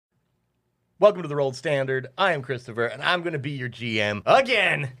Welcome to the Rolled Standard. I am Christopher, and I'm going to be your GM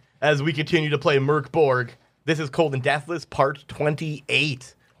again as we continue to play Mörk Borg. This is Cold and Deathless, part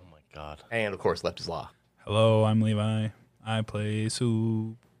 28. Oh my god. And, of course, Left is Law. Hello, I'm Levi. I play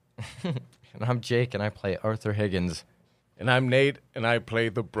Soup. And I'm Jake, and I play Arthur Higgins. And I'm Nate, and I play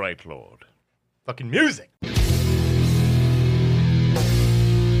the Bright Lord. Fucking music!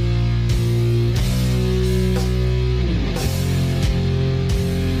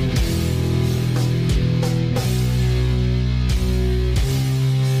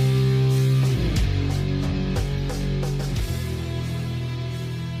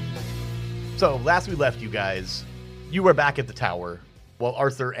 So, last we left you guys, you were back at the tower while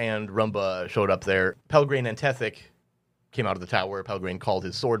Arthur and Rumba showed up there. Pelgrane and Tethic came out of the tower. Pelgrane called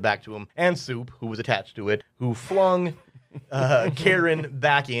his sword back to him, and Soup, who was attached to it, who flung Karen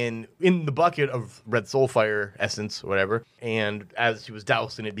back in the bucket of red soulfire essence or whatever, and as she was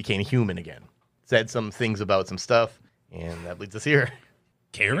doused in it, became human again. Said some things about some stuff, and that leads us here.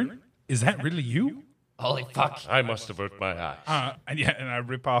 Karen? Is that really you? Holy fuck. I must have hurt my eyes. And I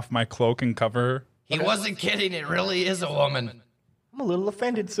rip off my cloak and cover her. He wasn't kidding. It really is a woman. I'm a little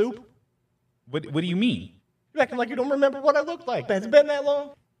offended, Soup. What do you mean? You acting like you don't remember what I looked like. Has it been that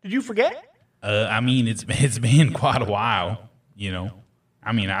long? Did you forget? It's been quite a while, you know.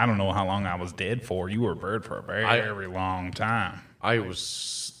 I don't know how long I was dead for. You were a bird for a very long time. I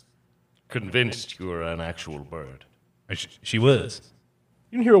was convinced you were an actual bird. She was.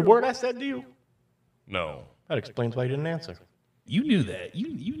 You didn't hear a word I said to you? No. That explains why you didn't answer. You knew that.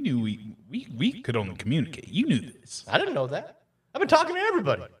 You knew we could only communicate. You knew this. I didn't know that. I've been talking to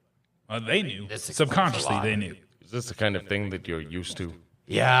everybody. They knew. Subconsciously, they knew. Is this the kind of thing that you're used to?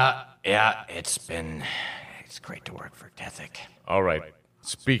 Yeah, it's great to work for Tethic. All right.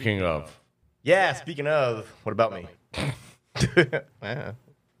 Speaking of, Yeah, speaking of, what about me? You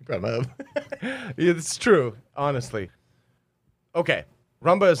brought him up. It's true, honestly. Okay,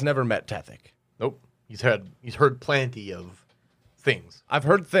 Rumba has never met Tethic. Nope. He's heard plenty of things. I've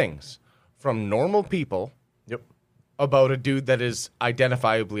heard things from normal people Yep. about a dude that is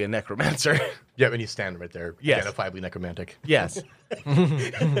identifiably a necromancer. Yeah, and he's standing right there, Yes. identifiably necromantic. Yes.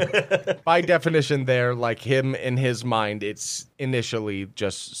 By definition there, like him in his mind, it's initially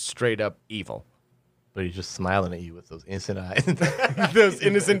just straight up evil. But he's just smiling at you with those innocent eyes. Those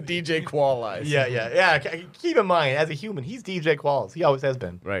innocent DJ Qual eyes. Yeah. Keep in mind, as a human, he's DJ Qualls. He always has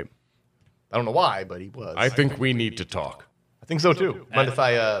been. Right. I don't know why, but he was. I think we need to talk. I think so, too. Mind if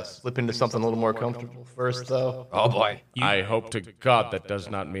I slip into something a little more comfortable first, though? Oh boy. I hope to God that does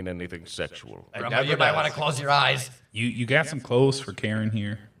not mean anything sexual. Rumble, you might want to close your eyes. You got some clothes for Karen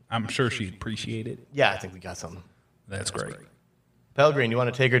here. I'm sure she'd appreciate it. Yeah, I think we got something. That's great. Pelgrane, you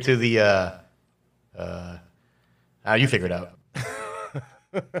want to take her to the, you figure it out.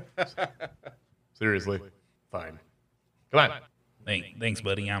 Seriously. Fine. Come on. Thanks,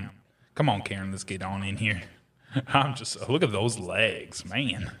 buddy. Come on, Karen. Let's get on in here. I'm just look at those legs,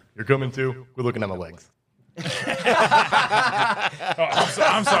 man. You're coming too? We're looking at my legs.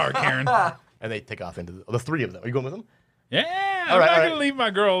 I'm sorry, Karen. And they take off into the three of them. Are you going with them? Yeah, All I'm right, not all gonna leave my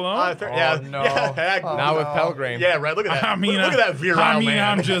girl alone. no. Now with Pelgrane. Yeah, right. Look at that. Look at that virile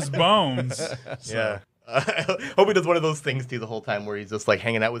man. I'm just bones. Yeah. Hope he does one of those things too the whole time where he's just like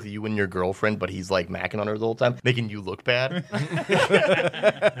hanging out with you and your girlfriend, but he's like macking on her the whole time, making you look bad.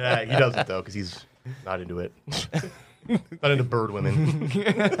 Yeah, he doesn't though, because he's not into it. Not into bird women.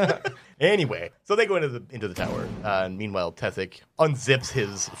 Anyway, so they go into the tower. And meanwhile, Tethic unzips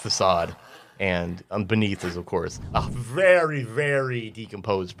his facade, and beneath is, of course, a very, very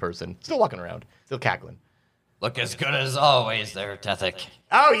decomposed person, still walking around, still cackling. Look as good as always there, Tethic.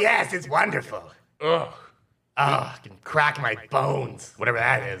 Oh yes, it's wonderful. Ugh. I can crack my bones, whatever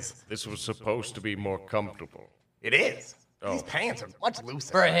that is. This was supposed to be more comfortable. It is. These pants are much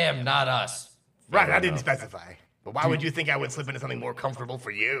looser. For him, not us. Right, I didn't specify. But why would you think I would slip into something more comfortable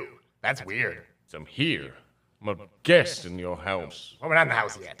for you? That's weird. I'm here. I'm a guest in your house. Well, we're not in the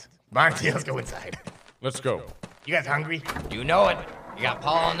house yet. Marty, let's go inside. Let's go. You guys hungry? You know it. You got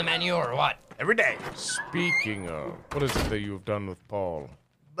Paul on the menu or what? Every day. Speaking of, what is it that you've done with Paul?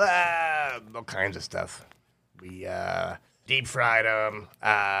 All kinds of stuff. We, deep fried them,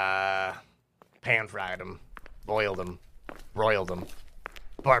 pan fried them, boiled them, broiled them,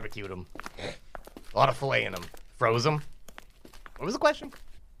 barbecued them. A lot of filleting them. Froze them. What was the question?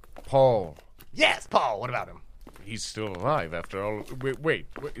 Paul. Yes, Paul. What about him? He's still alive after all. Wait.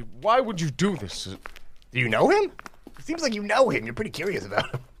 Why would you do this? Do you know him? It seems like you know him. You're pretty curious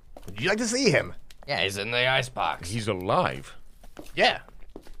about him. Would you like to see him? Yeah, he's in the icebox. He's alive. Yeah.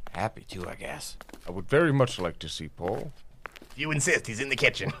 Happy to, I guess. I would very much like to see Paul. If you insist, he's in the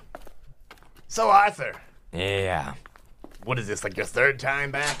kitchen. So, Arthur, Yeah. what is this, like your third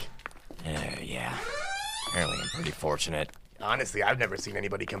time back? Yeah. Apparently I'm pretty fortunate. Honestly, I've never seen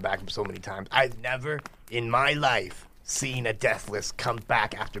anybody come back so many times. I've never, in my life, seen a Deathless come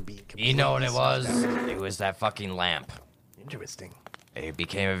back after being completely You know what it was? snuffed out. It was that fucking lamp. Interesting. It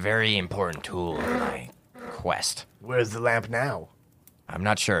became a very important tool in my quest. Where's the lamp now? I'm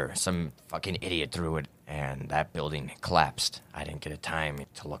not sure. Some fucking idiot threw it, and that building collapsed. I didn't get a time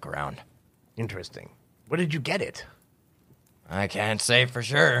to look around. Interesting. Where did you get it? I can't say for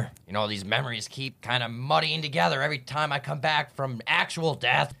sure. You know, these memories keep kind of muddying together every time I come back from actual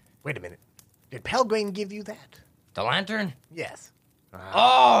death. Wait a minute. Did Pelgrane give you that? The lantern? Yes.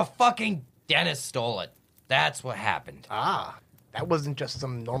 Oh, fucking Dennis stole it. That's what happened. Ah, that wasn't just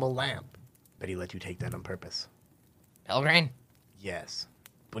some normal lamp. Bet he let you take that on purpose. Pelgrane? Yes.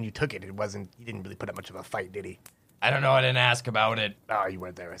 When you took it, he didn't really put up much of a fight, did he? I don't know. I didn't ask about it. Oh, you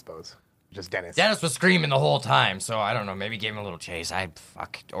weren't there, I suppose. Just Dennis. Dennis was screaming the whole time, so I don't know. Maybe gave him a little chase.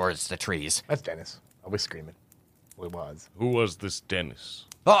 Or it's the trees. That's Dennis. Always screaming. Well, it was. Who was this Dennis?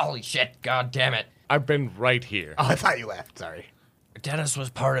 Holy shit, god damn it. I've been right here. Oh, I thought you left. Sorry. Dennis was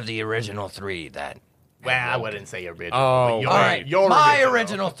part of the original three that... Well, I wouldn't say original. Oh, but All right, your my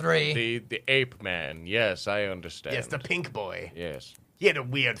original three. The ape man. Yes, I understand. Yes, the pink boy. Yes. He had a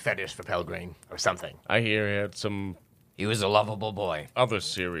weird fetish for Pelgrane or something. I hear he had some He was a lovable boy. other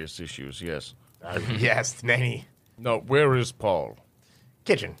serious issues, yes. Yes, many. No, where is Paul?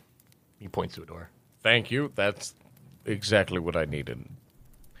 Kitchen. He points to a door. Thank you. That's exactly what I needed.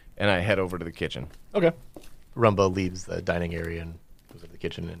 And I head over to the kitchen. Okay. Rumba leaves the dining area and goes into the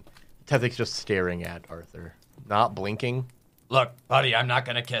kitchen, and Tethic's just staring at Arthur, not blinking. Look, buddy, I'm not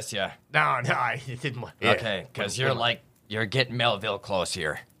gonna kiss you. No, I didn't want. Yeah. Okay, because you're getting Melville close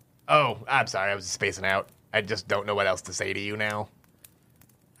here. Oh, I'm sorry. I was spacing out. I just don't know what else to say to you now.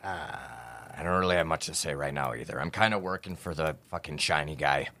 I don't really have much to say right now either. I'm kind of working for the fucking shiny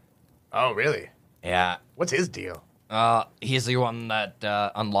guy. Oh, really? Yeah, What's his deal? he's the one that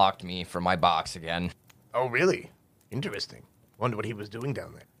unlocked me from my box again. Oh, really? Interesting. Wonder what he was doing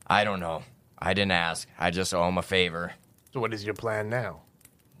down there. I don't know. I didn't ask. I just owe him a favor. So what is your plan now?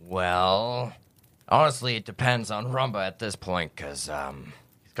 Well, honestly, it depends on Rumba at this point, because,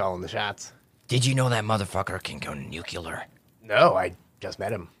 He's calling the shots. did you know that motherfucker can go nuclear? No, I just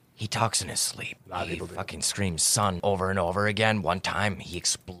met him. He talks in his sleep. A lot of He people do. fucking screams son over and over again. One time, he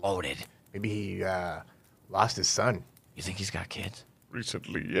exploded. Maybe he lost his son. You think he's got kids?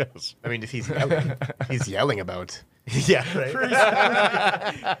 Recently, yes. I mean, if he's yelling, he's yelling about. Yeah, right.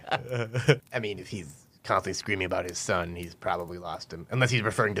 I mean, if he's constantly screaming about his son, he's probably lost him. Unless he's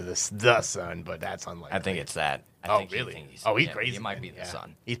referring to the son, but that's unlikely. I think it's that. I Oh, think he really? thinks He's yeah, crazy. He might be then. the Yeah.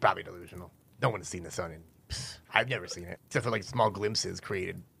 son. He's probably delusional. No one has seen the son, and I've never seen it, except for like small glimpses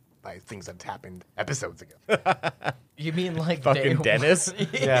created by things that happened episodes ago. You mean like Fucking Dennis.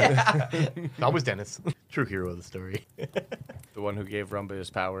 Yeah, always Dennis, true hero of the story. The one who gave Rumba his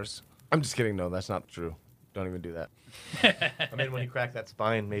powers. I'm just kidding. No, that's not true. Don't even do that. I mean, when he cracked that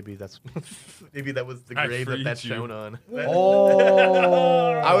spine, maybe that was the I grave freed that's you. shown on.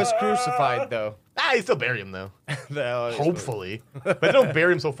 I was crucified, though. They still bury him though. That was- Hopefully, but they don't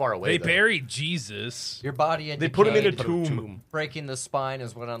bury him so far away. They though. buried Jesus. Your body had They put him in a decayed. tomb. Breaking the spine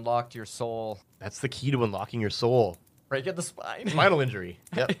is what unlocked your soul. That's the key to unlocking your soul. Breaking the spine. Spinal injury.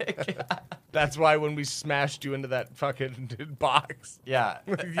 Yep. That's why when we smashed you into that fucking box, Yeah.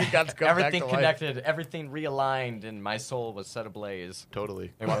 you got to come Everything back to life. connected, everything realigned, and my soul was set ablaze.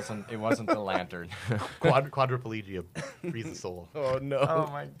 Totally. It wasn't the lantern. Quadriplegia. Frees the soul. Oh no!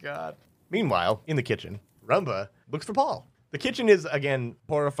 my god. Meanwhile, in the kitchen, Rumba looks for Paul. The kitchen is, again,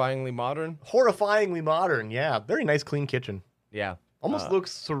 Horrifyingly modern. horrifyingly modern. Yeah, very nice, clean kitchen. Yeah. Almost looks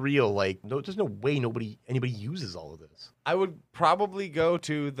surreal. Like, there's no way anybody uses all of this. I would probably go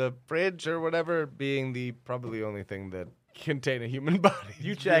to the fridge or whatever, being the probably only thing that contain a human body.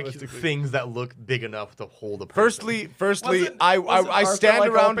 You check realistically. things that look big enough to hold a person. Firstly, I stand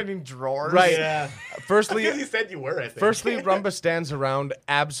around. opening drawers. Right. Yeah. Firstly, Because you said you were, I think. Firstly, Rumba stands around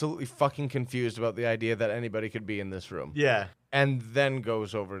absolutely fucking confused about the idea that anybody could be in this room. Yeah. And then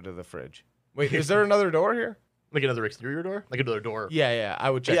goes over to the fridge. Wait, is there another door here? Like another exterior door? Like another door? Yeah, I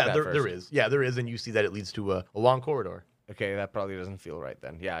would check Yeah, that there first. is. Yeah, there is, and you see that it leads to a long corridor. Okay, that probably doesn't feel right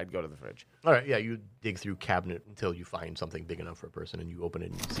then. Yeah, I'd go to the fridge. All right, yeah, you dig through cabinet until you find something big enough for a person, and you open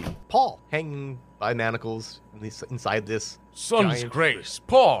it and you see Paul hanging by manacles inside this Son's giant grace,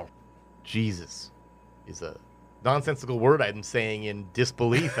 Paul. Jesus is a nonsensical word I'm saying in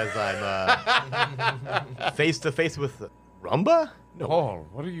disbelief as I'm face to face with Rumba? No, Paul,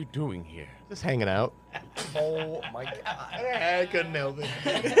 what are you doing here? just hanging out. Oh my god. I couldn't help it.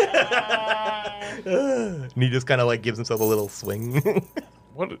 And he just kind of like gives himself a little swing.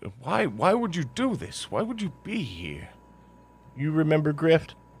 What? Why would you do this? Why would you be here? You remember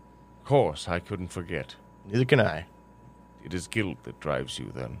Grift? Of course, I couldn't forget. Neither can I. It is guilt that drives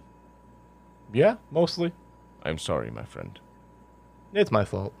you, then. Yeah, mostly. I'm sorry, my friend. It's my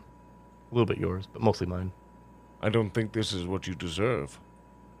fault. A little bit yours, but mostly mine. I don't think this is what you deserve.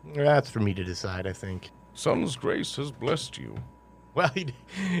 That's for me to decide, I think. Sun's grace has blessed you. Well,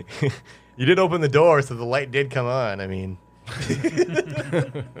 you did open the door, so the light did come on. I mean,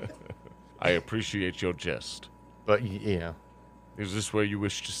 I appreciate your jest. but yeah, Is this where you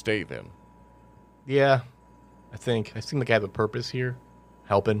wish to stay, then? yeah. I think I seem like I have a purpose here,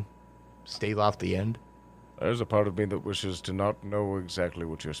 helping stave off the end. There's a part of me that wishes to not know exactly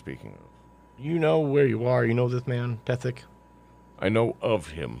what you're speaking of. You know where you are. You know this man, Tethic. I know of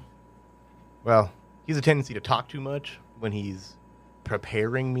him. Well, he has a tendency to talk too much when he's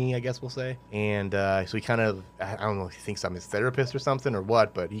preparing me, I guess we'll say. And so he kind of, I don't know if he thinks I'm his therapist or something or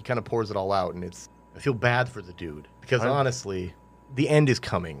what, but he kind of pours it all out. And I feel bad for the dude. Because honestly, the end is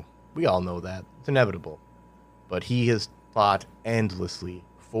coming. We all know that. It's inevitable. But he has fought endlessly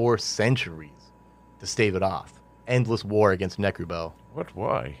for centuries to stave it off. Endless war against Necrubel. What?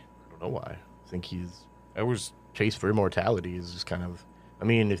 Why? I don't know why. I think he's I was... chase for immortality is just kind of, I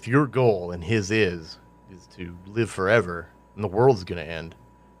mean, if your goal and his is to live forever and the world's going to end,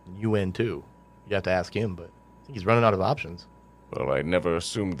 and you end too, you have to ask him, but I think he's running out of options. Well, I never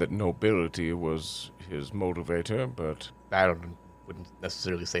assumed that nobility was his motivator, but... Wouldn't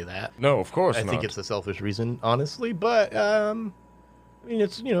necessarily say that. No, of course I not. think it's a selfish reason, honestly, but, I mean,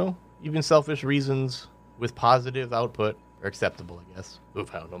 it's, even selfish reasons with positive output are acceptable, I guess.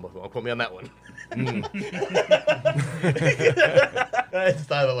 Oof, I don't know. Don't quote me on that one. I just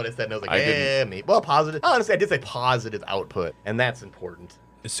thought about what I said, and I was like, maybe. Well, positive. Honestly, I did say positive output, and that's important.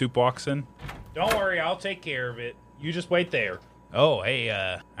 The soup walks in. Don't worry, I'll take care of it. You just wait there. Oh, hey,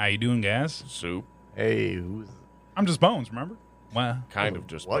 how you doing, guys? Soup? Hey, who's I'm just Bones, remember? Well, Kind of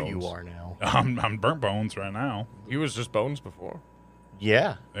just what Bones. you are now? I'm burnt Bones right now. He was just Bones before.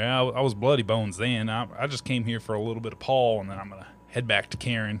 Yeah. Yeah, I was Bloody Bones then. I just came here for a little bit of Paul, and then I'm going to head back to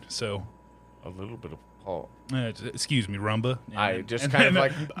Karen, so... A little bit of Paul. Excuse me, Rumba. I just kind of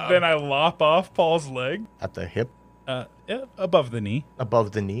like... Then I lop off Paul's leg. At the hip, Yeah, above the knee.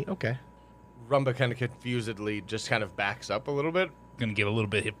 above the knee. Okay. Rumba kind of confusedly just kind of backs up a little bit. Gonna get a little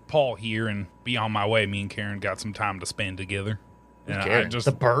bit of Paul here and be on my way. Me and Karen got some time to spend together. And I Karen, just...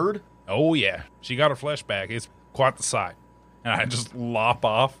 the bird? Oh, yeah. She got her flesh back. It's quite the sight. And I just lop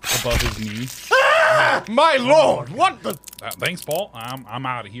off above his knee. My lord, what the... Thanks, Paul. I'm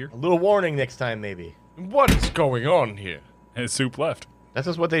out of here. A little warning next time, maybe. What is going on here? And Soup left. That's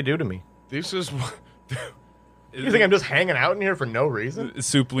just what they do to me. This is what... You think I'm just hanging out in here for no reason?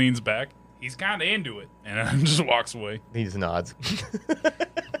 Soup leans back. He's kind of into it. And just walks away. He just nods.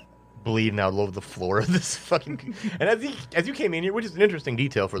 Bleeding out all over the floor of this fucking... And as you came in here, which is an interesting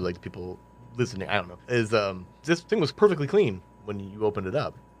detail for like people listening, I don't know, is this thing was perfectly clean when you opened it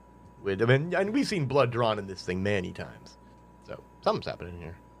up. And we've seen blood drawn in this thing many times. So something's happening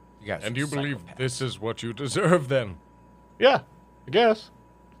here. You guys And you believe this is what you deserve, then? Yeah, I guess.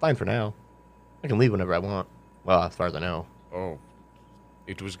 Fine for now. I can leave whenever I want. Well, as far as I know. Oh.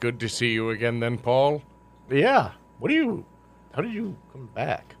 It was good to see you again, then, Paul. But yeah. How did you come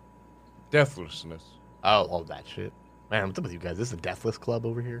back? Deathlessness. Oh, that shit. Man, what's up with you guys? This is a Deathless club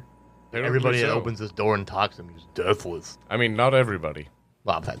over here? Apparently Everybody that so. opens this door and talks to him is Deathless. I mean, not everybody.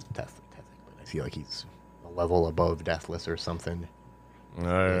 Well, that's Tethic, but I feel like he's a level above Deathless or something.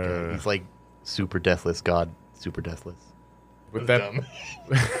 He's like super Deathless God, super Deathless. With that... Dumb.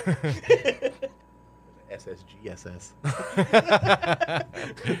 SSGSS.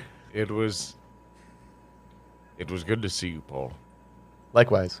 It was good to see you, Paul.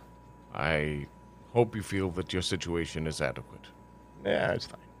 Likewise. I hope you feel that your situation is adequate. Yeah, it's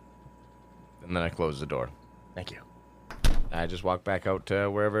fine. And then I close the door. Thank you. I just walk back out to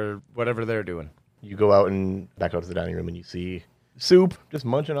whatever they're doing. You go out and back out to the dining room and you see Soup just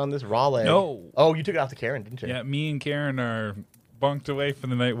munching on this raw leg. No. Oh, you took it off to Karen, didn't you? Yeah, me and Karen are bunked away for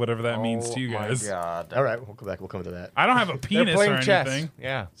the night, whatever that means to you guys. Oh, my God. All right, we'll come back. We'll come to that. I don't have a They're penis playing or chess. anything.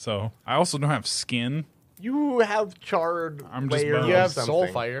 Yeah. So I also don't have skin. You have charred I'm just layers bones. of You have something. soul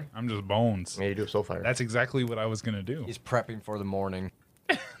fire. I'm just Bones. Yeah, you do have soul fire. That's exactly what I was going to do. He's prepping for the morning.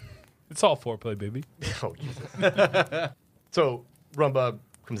 It's all foreplay, baby. Oh, Jesus. So Rumba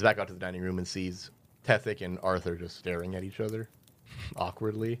comes back out to the dining room and sees Tethic and Arthur just staring at each other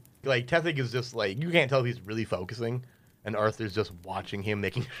awkwardly. Like, Tethic is just like, you can't tell if he's really focusing And Arthur's just watching him,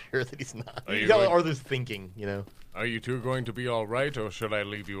 making sure that he's not. Are you You know, going- Arthur's thinking, you know. Are you two going to be all right, or should I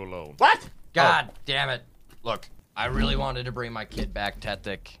leave you alone? What? God damn it. Look, I really wanted to bring my kid back,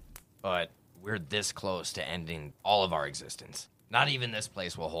 Tetic, but we're this close to ending all of our existence. Not even this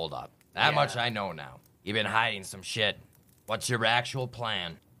place will hold up. That much I know now. You've been hiding some shit. What's your actual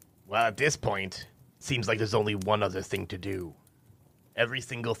plan? Well, at this point, seems like there's only one other thing to do. Every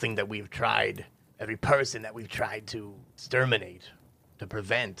single thing that we've tried, every person that we've tried to exterminate, to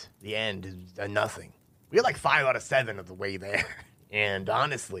prevent the end, is done nothing. We're like 5 out of 7 of the way there. And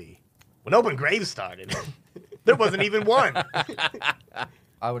honestly, when Open Grave started, there wasn't even one.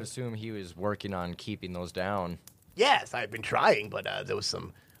 I would assume he was working on keeping those down. Yes, I've been trying, but there was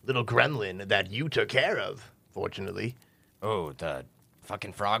some little gremlin that you took care of, fortunately. Oh, the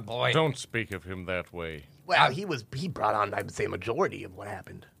fucking frog boy? Don't speak of him that way. Well, he brought on, I would say, a majority of what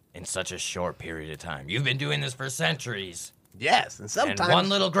happened. In such a short period of time. You've been doing this for centuries. Yes, and sometimes And one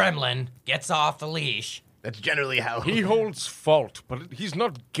little gremlin gets off the leash. that's generally how He holds fault, but he's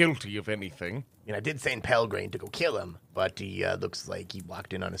not guilty of anything. I did send Pelgrane to go kill him, but he looks like he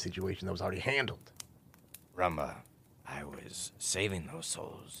walked in on a situation that was already handled. Rumba, I was saving those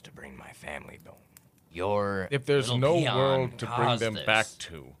souls to bring my family home. Your If there's little no peon world to bring caused them this. back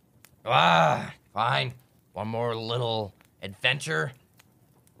to. Fine. One more little adventure.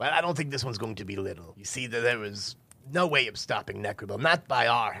 Well, I don't think this one's going to be little. You see, that there was no way of stopping Necrobell, not by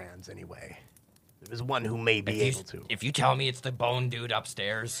our hands anyway. There is one who may be able to. If you tell me it's the bone dude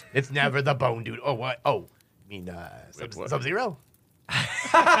upstairs. It's never the Bone Dude. Oh, what? Oh, you mean what? Sub-Zero?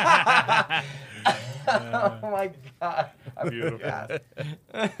 Oh my god. Beautiful.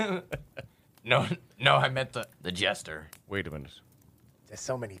 No, I meant the jester. Wait a minute. There's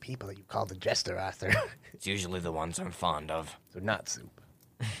so many people that you call the Jester, Arthur. It's usually the ones I'm fond of. So not Soup.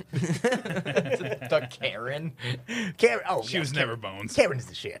 The Karen. Karen, She was never Bones. Karen's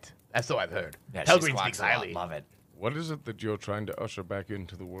the shit. That's so I've heard. Yeah, she Pelgrane squawks speaks a lot. highly. Love it. What is it that you're trying to usher back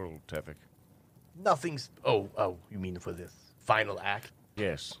into the world, Tevik? Nothing's... Oh, you mean for this final act?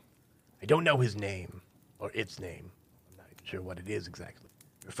 Yes. I don't know his name, or its name. I'm not even sure what it is exactly.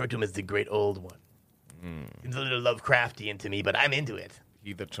 Refer to him as the Great Old One. It's a little Lovecraftian to me, but I'm into it.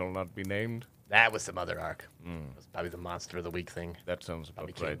 He that shall not be named? That was some other arc. It was probably the Monster of the Week thing. That sounds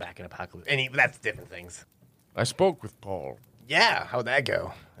Probably about came right. back in Apocalypse. That's different things. I spoke with Paul. Yeah, how'd that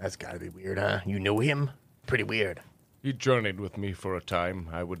go? That's gotta be weird, huh? You knew him? Pretty weird. He journeyed with me for a time.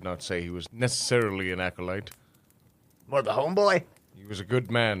 I would not say he was necessarily an acolyte. More of a homeboy? He was a good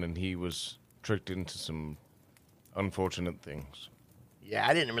man, and he was tricked into some unfortunate things. Yeah,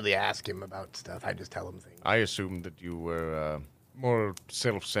 I didn't really ask him about stuff. I just tell him things. I assumed that you were more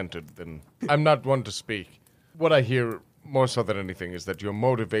self-centered than... I'm not one to speak. What I hear more so than anything is that your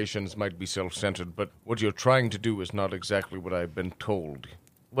motivations might be self-centered, but what you're trying to do is not exactly what I've been told.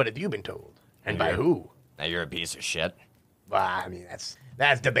 What have you been told? And by who? Now you're a piece of shit. Well, I mean,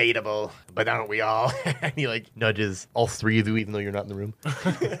 that's debatable, but aren't we all? And he, nudges all 3 of you, even though you're not in the room.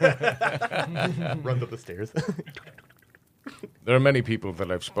 Runs up the stairs. There are many people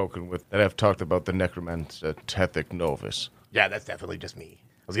that I've spoken with that have talked about the necromancer Tethik Novus. Yeah, that's definitely just me.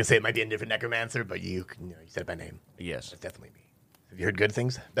 I was going to say it might be a different necromancer, but you said it by name. Yes. That's definitely me. Have you heard good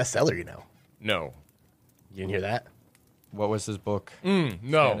things? Bestseller, No. You didn't hear that? What was his book? No.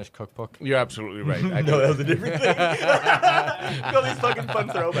 Spanish cookbook. You're absolutely right. I No, that was a different thing. All these fucking fun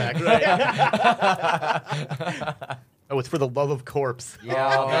throwbacks. Right? Oh, it's For the Love of Corpse.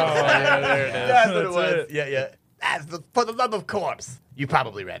 Yeah. there it is. That's what it was. Yeah. That's For the Love of Corpse. You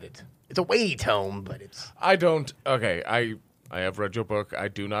probably read it. It's a weighty tome, but it's... I don't... Okay, I have read your book. I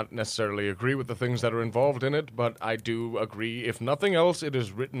do not necessarily agree with the things that are involved in it, but I do agree, if nothing else, it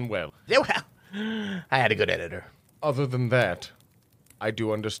is written well. Yeah, well, I had a good editor. Other than that, I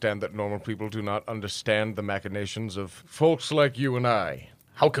do understand that normal people do not understand the machinations of folks like you and I.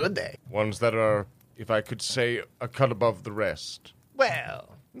 How could they? Ones that are, if I could say, a cut above the rest.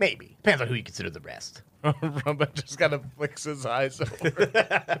 Well, maybe. Depends on who you consider the rest. Rumba just kind of flicks his eyes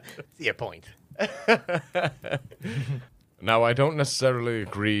over. See your point. Now, I don't necessarily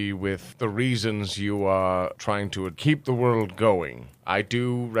agree with the reasons you are trying to keep the world going. I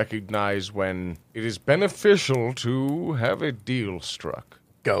do recognize when it is beneficial to have a deal struck.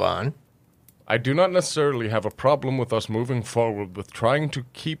 Go on. I do not necessarily have a problem with us moving forward with trying to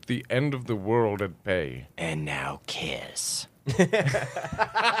keep the end of the world at bay. And now kiss.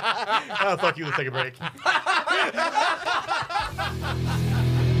 Oh, fuck you. Let's take a break.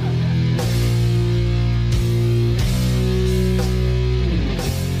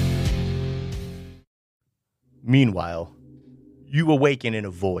 Meanwhile, you awaken in a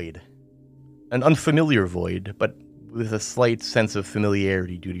void. An unfamiliar void, but with a slight sense of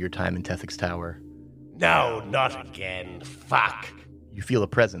familiarity due to your time in Tethic's Tower. No, not again. Fuck. You feel a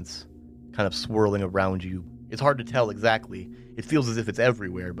presence kind of swirling around you. It's hard to tell exactly. It feels as if it's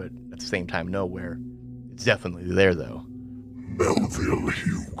everywhere, but at the same time nowhere. It's definitely there, though. Melville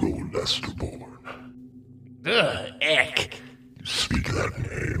Hugo Lesterborn. Eck. You speak that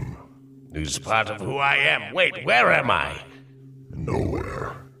name. It's part of who I am. Wait, where am I?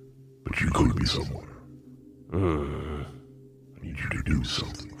 Nowhere. But you could be somewhere. I need you to do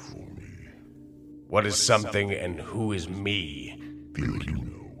something for me. What is something and who is me? Feel you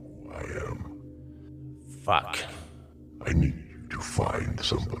know who I am. Fuck. I need you to find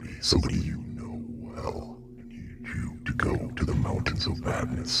somebody you know well. I need you to go to the Mountains of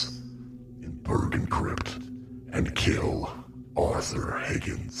Madness in Borg and kill Arthur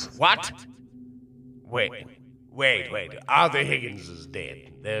Higgins. What? Wait. Arthur Higgins is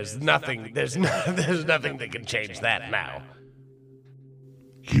dead. There's nothing that can change that now.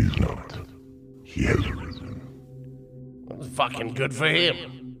 He's not. He has risen. Well, fucking good for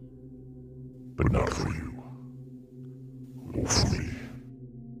him. But not for you. Or for me.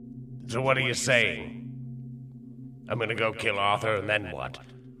 So what are you saying? I'm gonna go kill Arthur and then what?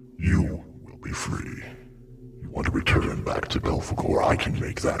 You will be free. You want to return back to Belphegor, I can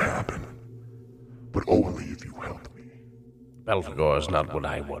make that happen. But only if you help me. Belphegor is not what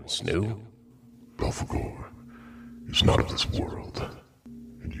I once knew. Belphegor is not of this world.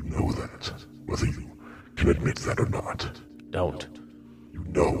 And you know that, whether you can admit that or not. Don't. You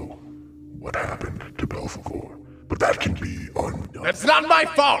know what happened to Belphegor. But that can be undone. That's not my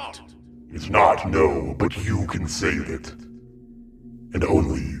fault! It's not, no, but you can save it. And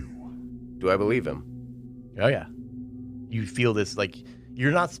only you. Do I believe him? Oh, yeah. You feel this, like,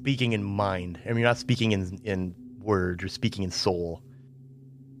 you're not speaking in mind. I mean, you're not speaking in words. You're speaking in soul.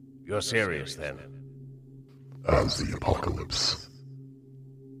 You're serious then? As the apocalypse.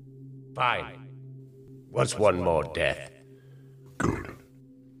 Fine. What's one more death? Good.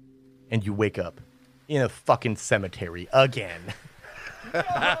 And you wake up in a fucking cemetery again.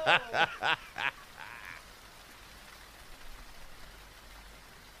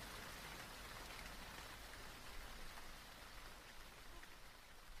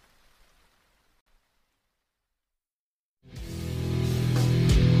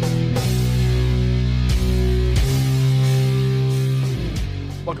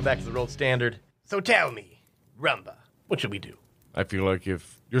 Welcome back to the Rolled Standard. So tell me, Rumba, what should we do? I feel like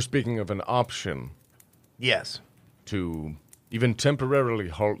if you're speaking of an option Yes. to even temporarily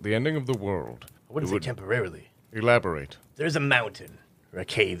halt the ending of the world, I wouldn't say temporarily. elaborate. There's a mountain, or a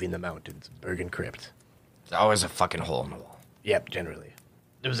cave in the mountains, Bergen Crypt. There's always a fucking hole in the wall. Yep, generally.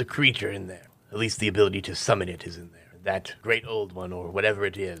 There's a creature in there. At least the ability to summon it is in there. That great old one, or whatever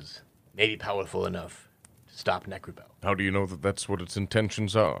it is, may be powerful enough to stop Necrobell. How do you know that that's what its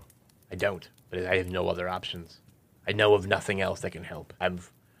intentions are? I don't, but I have no other options. I know of nothing else that can help.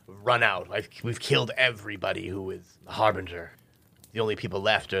 I've run out. We've killed everybody who is the Harbinger. The only people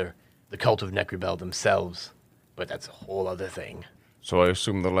left are the cult of Necrobell themselves, but that's a whole other thing. So I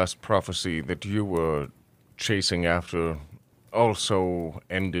assume the last prophecy that you were chasing after also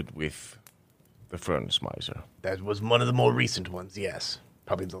ended with the Furnace Miser. That was one of the more recent ones, yes.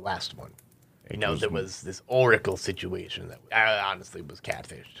 Probably the last one. You know, was there was this Oracle situation that honestly was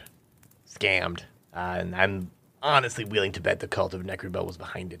catfished. Scammed. And I'm honestly willing to bet the cult of Necrobell was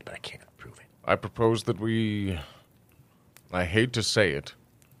behind it, but I can't prove it. I propose that I hate to say it,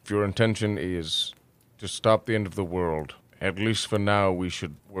 if your intention is to stop the end of the world, at least for now we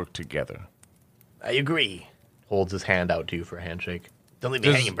should work together. I agree. Holds his hand out to you for a handshake. Don't leave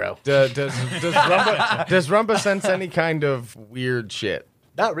me hanging, bro. Does Rumba sense any kind of weird shit?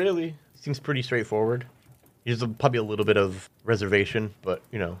 Not really. Seems pretty straightforward. There's probably a little bit of reservation, but,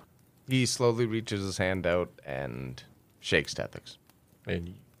 you know. He slowly reaches his hand out and shakes Tethix.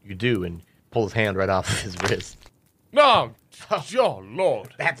 And you do, and pull his hand right off his wrist. No! Oh,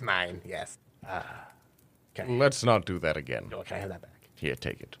 Lord! That's mine, yes. Let's not do that again. No, can I have that back? Here,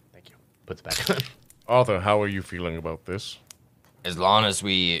 take it. Thank you. Puts it back on. Arthur, how are you feeling about this? As long as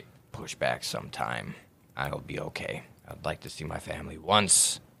we push back some time, I'll be okay. I'd like to see my family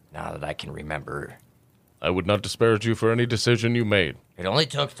once, now that I can remember. I would not disparage you for any decision you made. It only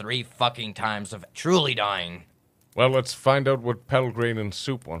took 3 fucking times of truly dying. Well, let's find out what Pelgrane and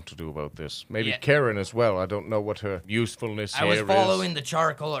Soup want to do about this. Maybe Yeah. Karen as well. I don't know what her usefulness I here was is. following the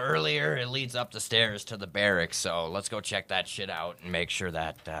charcoal earlier. It leads up the stairs to the barracks, so let's go check that shit out and make sure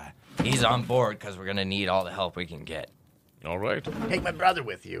that he's on board, because we're going to need all the help we can get. All right. Take my brother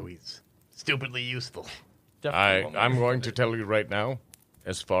with you. He's stupidly useful. I'm going to tell you right now,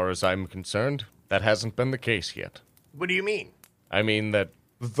 as far as I'm concerned, that hasn't been the case yet. What do you mean? I mean that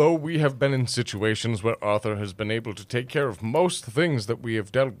though we have been in situations where Arthur has been able to take care of most things that we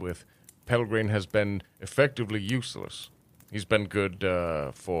have dealt with, Pelgrane has been effectively useless. He's been good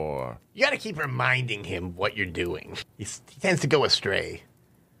for... You gotta keep reminding him what you're doing. He tends to go astray.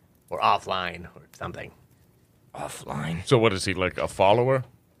 Or offline, or something. Offline. So what is he, like a follower?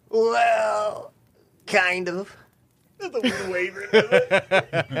 Well, kind of. That's a weird wavering.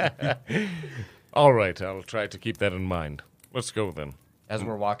 All right, I'll try to keep that in mind. Let's go then. As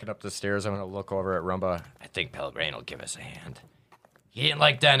we're walking up the stairs, I'm going to look over at Rumba. I think Pelgrane will give us a hand. He didn't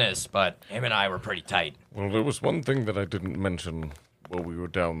like Dennis, but him and I were pretty tight. Well, there was one thing that I didn't mention while we were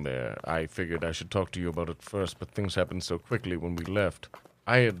down there. I figured I should talk to you about it first, but things happened so quickly when we left.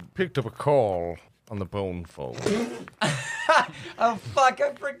 I had picked up a call on the bone fold. Oh, fuck,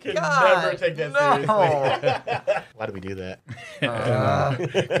 I forgot. Never take that seriously. Why do we do that?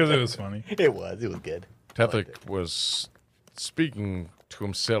 Because it was funny. It was good. Tethek was speaking to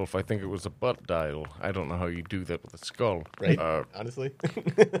himself. I think it was a butt dial. I don't know how you do that with a skull. Right, honestly.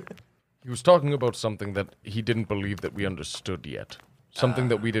 He was talking about something that he didn't believe that we understood yet. Something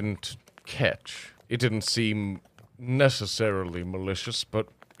that we didn't catch. It didn't seem necessarily malicious, but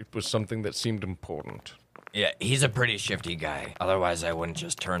it was something that seemed important. Yeah, he's a pretty shifty guy. Otherwise, I wouldn't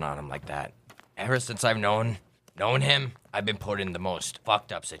just turn on him like that. Ever since I've known him, I've been put in the most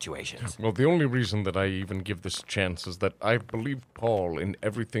fucked up situations. Well, the only reason that I even give this a chance is that I believe Paul in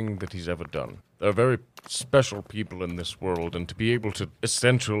everything that he's ever done. There are very special people in this world, and to be able to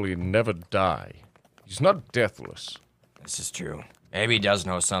essentially never die. He's not deathless. This is true. Maybe he does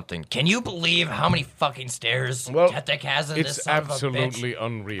know something. Can you believe how many fucking stairs Tethek has in this It's son of a bitch? absolutely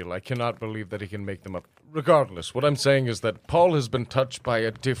unreal. I cannot believe that he can make them up. Regardless, what I'm saying is that Paul has been touched by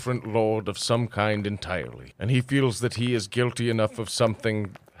a different lord of some kind entirely, and he feels that he is guilty enough of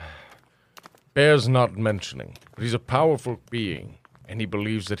something bears not mentioning. But he's a powerful being, and he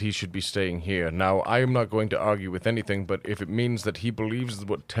believes that he should be staying here. Now, I am not going to argue with anything, but if it means that he believes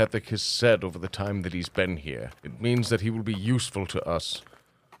what Tethek has said over the time that he's been here, it means that he will be useful to us,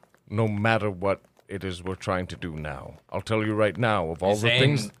 no matter what it is we're trying to do now. I'll tell you right now, of all the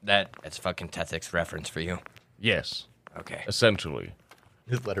things... That's fucking Tethek's reference for you? Yes. Okay. Essentially.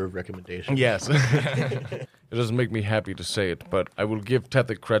 His letter of recommendation. Yes. It doesn't make me happy to say it, but I will give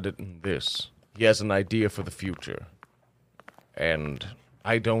Tethek credit in this. He has an idea for the future. And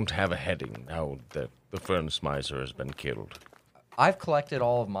I don't have a heading now that the Furnace Miser has been killed. I've collected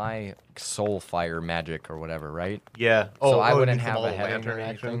all of my soul fire magic or whatever, right? Yeah. So I it wouldn't needs have all a the heading lantern or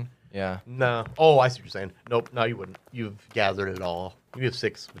action. anything. Yeah. No. Oh, I see what you're saying. Nope. No, you wouldn't. You've gathered it all. You have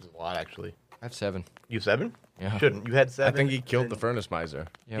 6, which is a lot, actually. I have 7. You have 7? Yeah. Shouldn't. You had 7. I think he killed the Furnace Miser.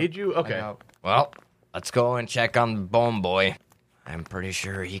 Yep. Did you? Okay. I know. Well, let's go and check on the Bone Boy. I'm pretty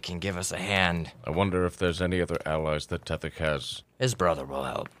sure he can give us a hand. I wonder if there's any other allies that Tethek has. His brother will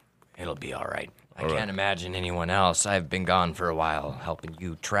help. It'll be all right. I All right. can't imagine anyone else. I've been gone for a while, helping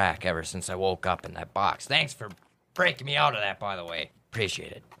you track ever since I woke up in that box. Thanks for breaking me out of that, by the way.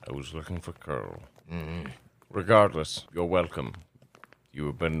 Appreciate it. I was looking for Curl. Regardless, you're welcome. You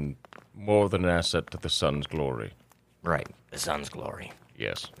have been more than an asset to the Sun's glory. Right. The sun's glory.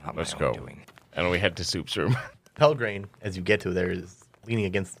 Yes, Not let's my own go. doing. And we head to Soup's room. Pelgrane, as you get to there, is leaning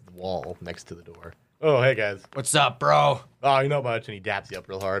against the wall next to the door. Oh, hey, guys. What's up, bro? Oh, you know much, and he daps you up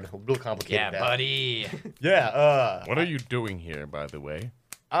real hard. Real complicated Yeah, dap. buddy. Yeah, What are you doing here, by the way?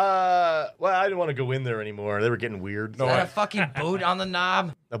 well, I didn't want to go in there anymore. They were getting weird. Is that a fucking boot on the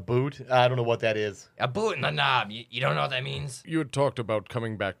knob? A boot? I don't know what that is. A boot in the knob. You don't know what that means? You had talked about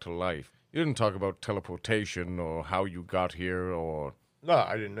coming back to life. You didn't talk about teleportation or how you got here or... No,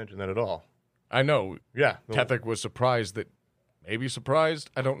 I didn't mention that at all. I know. Yeah. Tethek was surprised that... Maybe surprised?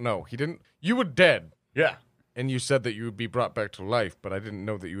 I don't know. He didn't... You were dead. Yeah. And you said that you would be brought back to life, but I didn't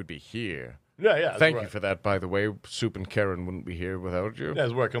know that you would be here. Yeah, yeah. Thank you for that, by the way. Soup and Karen wouldn't be here without you.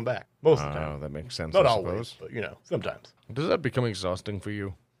 That's where I come back. Most of the time. Oh, that makes sense, Not I always, suppose. but, sometimes. Does that become exhausting for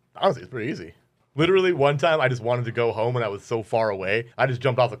you? Honestly, it's pretty easy. Literally, one time I just wanted to go home and I was so far away. I just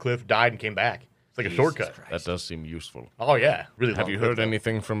jumped off the cliff, died, and came back. It's like a shortcut. That does seem useful. Oh, yeah. Really Have long you cliff, heard though.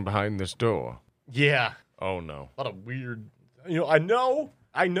 anything from behind this door? Yeah. Oh, no. A lot of weird...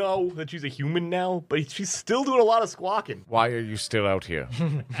 I know that she's a human now, but she's still doing a lot of squawking. Why are you still out here?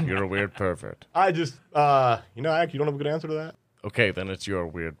 You're a weird pervert. I just, I actually don't have a good answer to that. Okay, then it's your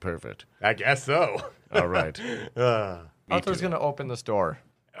weird pervert. I guess so. All right. Arthur's going to open this door.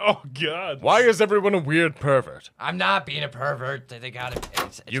 Oh, God. Why is everyone a weird pervert? I'm not being a pervert. They got it.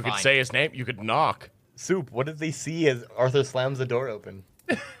 It's You could fine. say his name. You could knock. Soup, what did they see as Arthur slams the door open?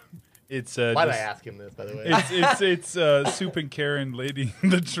 It's Why did I just- ask him this, by the way? It's Soup and Karen, Lady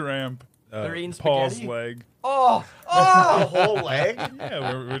the Tramp, They're eating Paul's spaghetti? leg. Oh, The whole leg?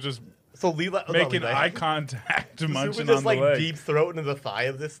 Yeah, we're just So Levi making Levi. eye contact, munching Super on just the like leg. deep throat into the thigh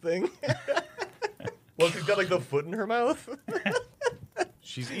of this thing. Well, she's got like the foot in her mouth.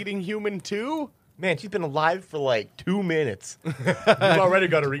 She's eating human too? Man, she's been alive for like 2 minutes. You've already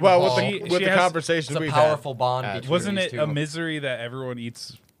got to read. Well, Paul. with the has- conversation it's a we've powerful bond between Wasn't these it two. a misery that everyone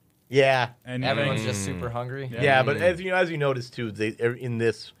eats Yeah. anything? Everyone's just super hungry. Yeah, but as you notice too, they in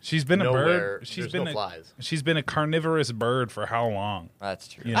this She's been a nowhere, bird. She's there's been no a flies. she's been a carnivorous bird for how long? That's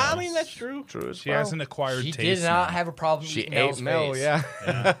true. You know? I mean, that's true. True as She well. hasn't acquired She taste. did not now. have a problem She eating ate Mel's Mel, face. yeah.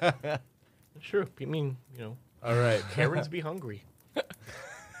 That's true. I mean, All right. Karens be hungry.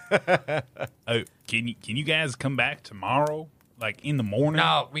 Oh, can you guys come back tomorrow, like in the morning?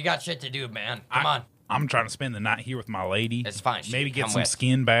 No, we got shit to do, man. Come on. I'm trying to spend the night here with my lady. It's fine. She Maybe can get come some with.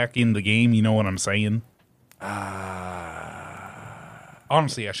 skin back in the game. You know what I'm saying?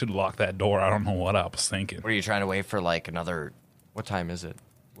 Honestly, I should lock that door. I don't know what I was thinking. What are you trying to wait for? Like another? What time is it?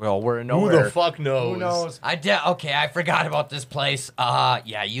 Well, we're in Who nowhere. the fuck knows? Who knows? Okay, I forgot about this place.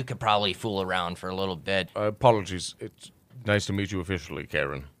 Yeah, you could probably fool around for a little bit. Apologies. It's nice to meet you officially,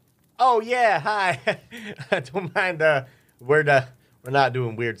 Karen. Oh yeah, hi. Don't mind. We're not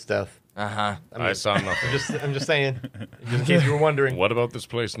doing weird stuff. I saw nothing. I'm just saying, just in case you were wondering. What about this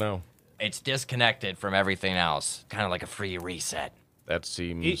place now? It's disconnected from everything else. Kind of like a free reset. That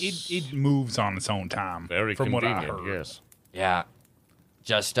seems It moves on its own time. very from what I convenient, heard. yes. Yeah.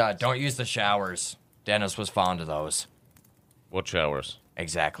 Just don't use the showers. Dennis was fond of those. What showers?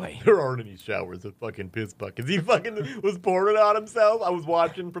 Exactly. There aren't any showers at fucking piss buckets. He fucking was pouring it on himself. I was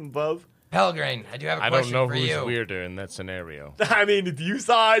watching from above. Pelgrane, I do have a I don't question know for who's you. weirder in that scenario. I mean, if you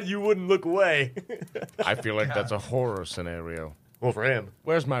saw it, you wouldn't look away. I feel like that's a horror scenario. Well, for him.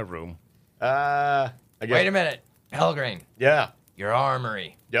 Where's my room? I guess. Wait a minute. Pelgrane, Yeah. your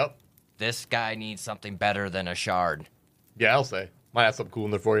armory. Yep. This guy needs something better than a shard. Yeah, I'll say. Might have something cool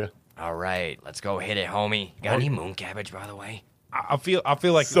in there for you. All right, let's go hit it, homie. Got any moon cabbage, by the way? I feel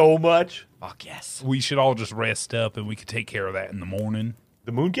like So much. Fuck yes. we should all just rest up and we could take care of that in the morning.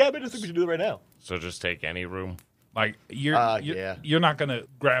 The moon cabbage? I think we should do that right now. So just take any room? Like yeah. you're not gonna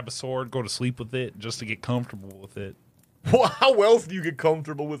grab a sword, go to sleep with it just to get comfortable with it. Well, how else do you get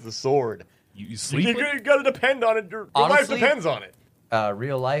comfortable with the sword? You sleep with You gotta depend on it. Your life Honestly- depends on it.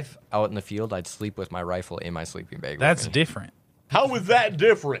 Real life, out in the field, I'd sleep with my rifle in my sleeping bag. That's with me. different. How is that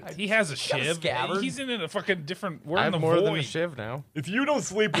different? He has a got a shiv. scabbard. He's in a fucking different. We're I in have the more void. than a shiv now. If you don't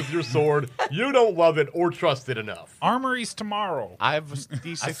sleep with your sword, you don't love it or trust it enough. Armory's tomorrow. I have a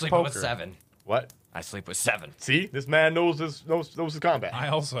D6 I sleep poker. with 7. What? I sleep with 7. See, this man knows his combat. I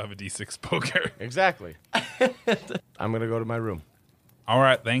also have a D6 poker. Exactly. I'm gonna go to my room. All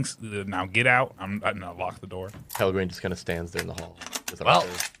right, thanks. Now get out. I'm gonna lock the door. Pelgrane just kind of stands there in the hall. with Well,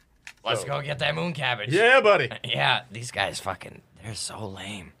 Arthur. let's go get that moon cabbage. Yeah, buddy. Yeah, these guys fucking, they're so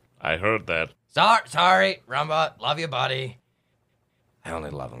lame. I heard that. Sorry, Rumba. Love you, buddy. I only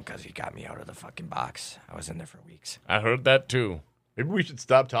love him because he got me out of the fucking box. I was in there for weeks. I heard that too. Maybe we should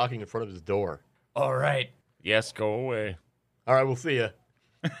stop talking in front of his door. All right. Yes, go away. All right, we'll see ya.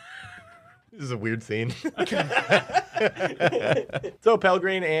 This is a weird scene. So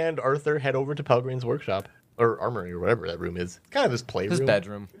Pelgrane and Arthur head over to Pelgrane's workshop. Or armory, or whatever that room is. It's kind of his playroom. His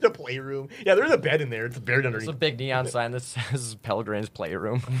bedroom. The playroom. Yeah, there's a bed in there. It's buried There's underneath. a big neon sign that says Pelgrane's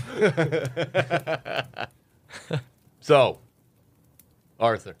playroom. So,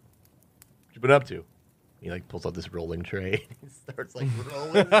 Arthur, what you been up to? He like pulls out this rolling tray. He starts like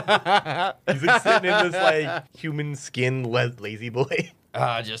rolling. He's like sitting in this like human skin lazy boy.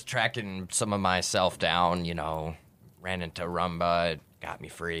 Just tracking some of myself down, you know. Ran into Rumba, it got me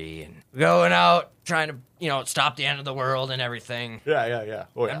free, and going out, trying to, stop the end of the world and everything. Yeah. Oh, yeah.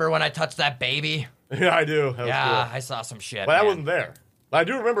 Remember when I touched that baby? Yeah, I do. That was Yeah, cool. I saw some shit. But I man. wasn't there. But I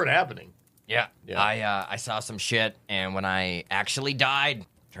do remember it happening. Yeah. Yeah. I saw some shit, and when I actually died,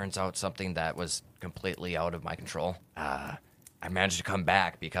 turns out something that was completely out of my control. I managed to come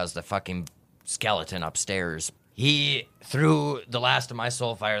back because the fucking skeleton upstairs, he threw the last of my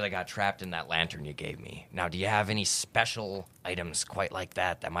soul fire that got trapped in that lantern you gave me. Now, do you have any special items quite like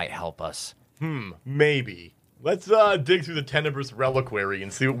that might help us? Maybe. Let's dig through the Tenebrous Reliquary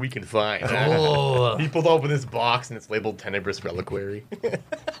and see what we can find. Oh, He pulled open this box and it's labeled Tenebrous Reliquary.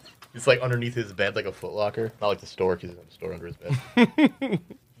 It's like underneath his bed, like a footlocker. Not like the store, because he doesn't have a store under his bed.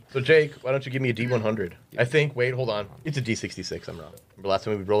 So, Jake, why don't you give me a D100? I think, wait, hold on. It's a D66, I'm wrong. Remember last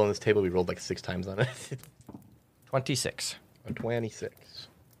time we rolled on this table, we rolled like 6 times on it? 26. A 26.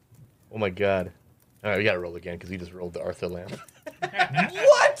 Oh my god. Alright, we gotta roll again, because we just rolled the Arthur lamp.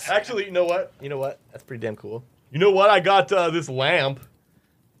 What? Actually, you know what? That's pretty damn cool. You know what? I got this lamp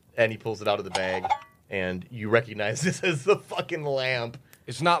And he pulls it out of the bag, and you recognize this as the fucking lamp.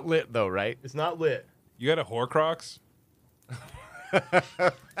 It's not lit though, right? It's not lit. You got a Horcrux?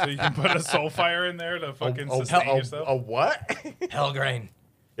 So you can put a soul fire in there to fucking sustain yourself? A what? Helgrain,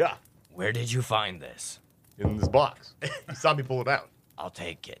 Yeah, where did you find this? in this box. You saw me pull it out. I'll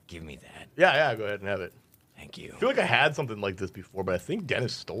take it. Give me that. Yeah, go ahead and have it. Thank you. I feel like I had something like this before, but I think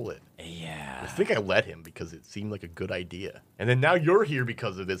Dennis stole it. I Yeah. think I let him because it seemed like a good idea. And then now you're here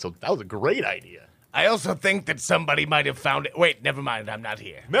because of it, so that was a great idea. I also think that somebody might have found it. Wait, never mind. I'm not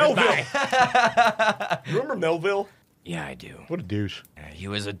here. Melville! You remember Melville? Yeah, I do. What a douche. He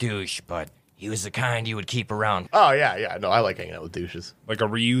was a douche, but he was the kind you would keep around. Oh, yeah. No, I like hanging out with douches. Like a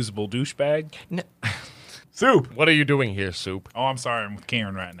reusable douchebag? Soup! What are you doing here, Soup? Oh, I'm sorry. I'm with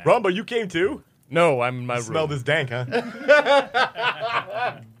Karen right now. Rumba, you came too? No, I'm in my Smell room. this dank, huh?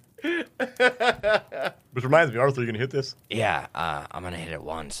 Which reminds me, Arthur, you gonna hit this? Yeah, I'm gonna hit it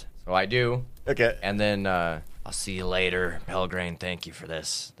once. So I do. Okay. And then I'll see you later. Pelgrain, thank you for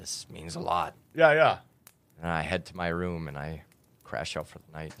this. This means a lot. Yeah. And I head to my room and I crash out for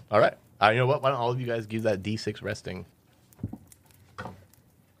the night. All right. You know what? Why don't all of you guys give that D6 resting?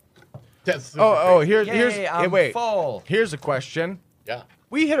 That's super Oh, crazy. wait. full. Here's a question. Yeah.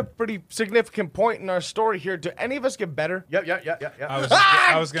 We hit a pretty significant point in our story here. Do any of us get better? Yep.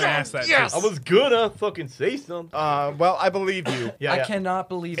 I was going to ask that I too. was gonna fucking say something. Well, I believe you. Yeah. I cannot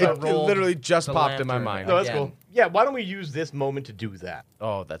believe It- I it rolled. literally just the popped in my lantern mind. No, that's again. cool. Yeah, why don't we use this moment to do that?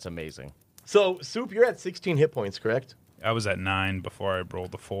 Oh, that's amazing. So, Soup, you're at 16 hit points, correct? I was at 9 before I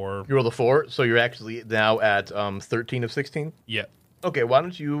rolled the 4. You rolled a 4, so you're actually now at 13 of 16? Yep. Okay, why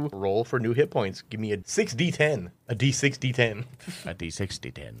don't you roll for new hit points? Give me a 6d10. A d6 d10. A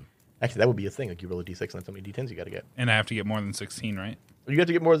D60-10. Actually, that would be a thing. Like, you roll a d6 and that's how many d10s you gotta get. And I have to get more than 16, right? You have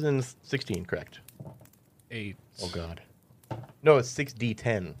to get more than 16, correct? 8. Oh, God. No, it's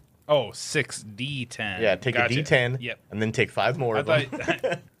 6d10. Oh, 6d10. Yeah, take Gotcha. a d10, Yep. and then take 5 more I of them.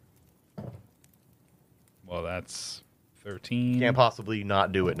 thought. Well, that's 13. Can't possibly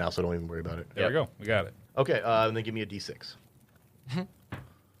not do it now, so don't even worry about it. There we go. We got it. Okay, and then give me a d6.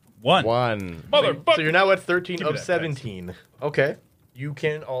 1. One. Motherfucker. So you're now at 13 Give me of that 17. Okay. You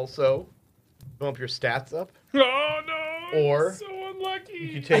can also bump your stats up. Oh, no. Or so unlucky.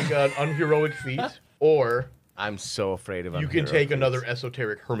 You can take an unheroic feat, or I'm so afraid of you can take another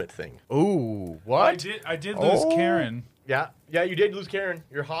esoteric hermit thing. Ooh, what? I did lose Karen. Yeah, you did lose Karen.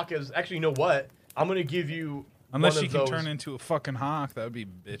 Your hawk is actually. You know what? I'm gonna give you. Unless one she of can those. turn into a fucking hawk, that would be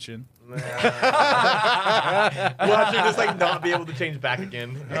bitching. We'll have to just like not be able to change back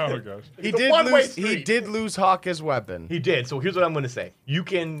again. Oh, gosh. He It's a did one-way lose. He street. did lose Hawk as weapon. He did. So here's what I'm gonna say. You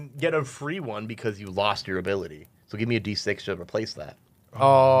can get a free one because you lost your ability. So give me a D6 to replace that.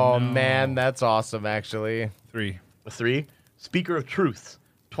 Oh man, that's awesome. Actually, 3. A 3. Speaker of truths.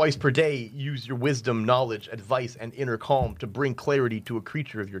 Twice per day, use your wisdom, knowledge, advice, and inner calm to bring clarity to a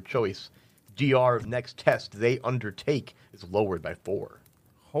creature of your choice. GR of next test they undertake is lowered by 4.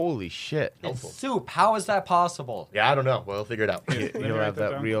 holy shit! Helpful. Soup, how is that possible? Yeah, I don't know. Well, we'll figure it out. You'll have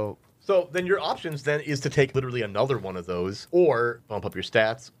that down. real. So then your options then is to take literally another one of those, or bump up your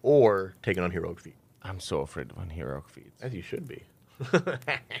stats, or take an unheroic feat. I'm so afraid of unheroic feats. As you should be.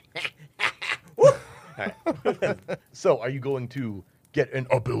 All right. So are you going to get an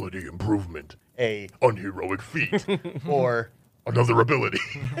Ability improvement. a Unheroic feat. or Another ability.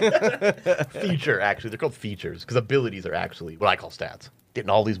 feature, actually? They're called features, because abilities are actually what I call stats. Getting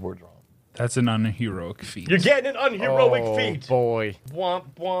all these words wrong. That's an unheroic feat. You're getting an unheroic Oh feat. boy! Womp,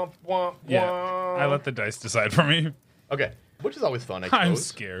 womp, womp, Yeah. womp. I let the dice decide for me. Okay. Which is always fun, I suppose. I'm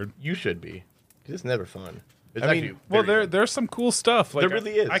scared. You should be. Because it's never fun. It's I mean, actually Well, very fun. there's some cool stuff. Like There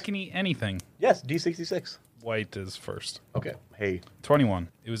really is. I can eat anything. Yes, D66. White is first. Okay. Hey. 21.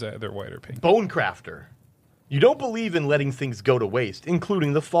 It was either white or pink. Bone crafter. You don't believe in letting things go to waste,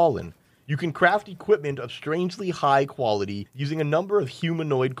 including the fallen. You can craft equipment of strangely high quality using a number of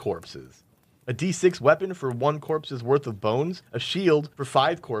humanoid corpses. A D6 weapon for 1 corpse's worth of bones, a shield for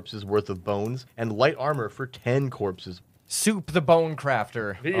 5 corpses worth of bones, and light armor for 10 corpses. Soup, the bone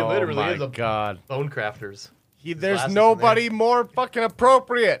crafter. He Oh literally my is a god! bone crafters. There's glasses nobody more fucking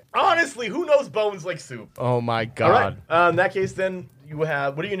appropriate. Honestly, who knows bones like soup? Oh my All right. god! In that case, then you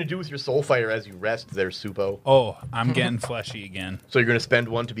have. What are you going to do with your soul fire as you rest there, Supo? Oh, I'm getting fleshy again. So you're going to spend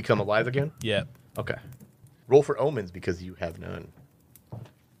 1 to become alive again? Yep. Okay. Roll for omens because you have none.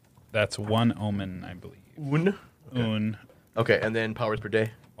 That's 1 omen, I believe. Un. Okay, and then powers per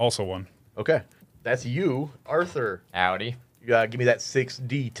day. Also 1. Okay. That's you, Arthur. Howdy. You gotta give me that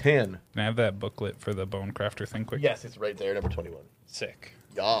 6d10. Can I have that booklet for the bone crafter thing quick? Yes, it's right there, number 21. Sick.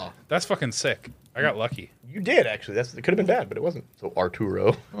 Yeah. That's fucking sick. I got lucky. You did, actually. It could have been bad, but it wasn't. So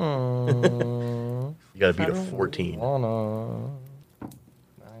Arturo. You got to beat a 14.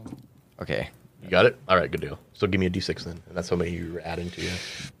 Okay. You got it? All right, good deal. So give me a D6 then. And that's how many you're adding to you.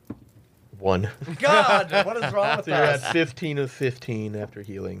 1. God, what is wrong with So you're at that? 15 of 15 after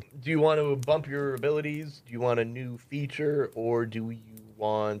healing. Do you want to bump your abilities? Do you want a new feature? Or do you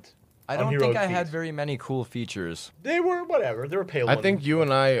want... I don't unheroic think I had feats? very many cool features. They were whatever. They were pale I ones. think you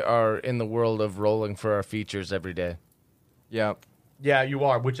and I are in the world of rolling for our features every day. Yeah. Yeah, you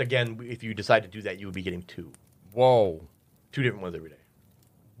are. Which, again, if you decide to do that, you would be getting 2. Whoa. 2 different ones every day.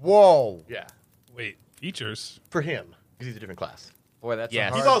 Whoa. Yeah. Wait, features? For him. Because he's a different class. Boy, that's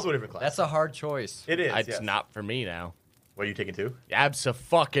Yes. a He's hard, also a different class. that's a hard choice. It is, It's yes. not for me now. What, are you taking 2?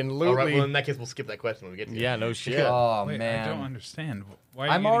 Abso-fucking-lutely. All right, well, in that case, we'll skip that question when we get to it. Yeah, no shit. Oh, Wait, man. I don't understand. Why are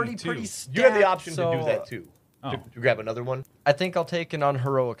you I'm getting already 2? pretty stacked, You have the option so to do that, too. Oh. To grab another one. I think I'll take an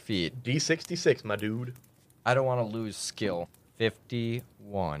unheroic feat. D66, my dude. I don't want to lose skill.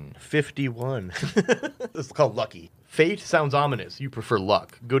 51. 51. This is called lucky. Fate sounds ominous. You prefer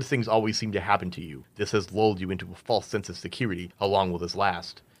luck. Good things always seem to happen to you. This has lulled you into a false sense of security. How long will this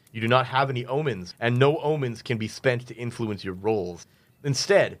last? You do not have any omens, and no omens can be spent to influence your rolls.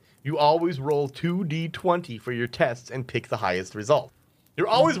 Instead, you always roll 2d20 for your tests and pick the highest result. You're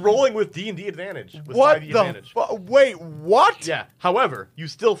always rolling with D&D advantage. With What 5e the advantage. Wait, what? Yeah. However, you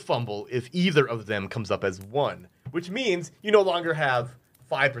still fumble if either of them comes up as 1, which means you no longer have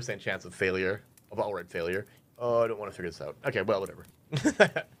 5% chance of failure, of outright failure. Oh, I don't want to figure this out. Okay, well, whatever.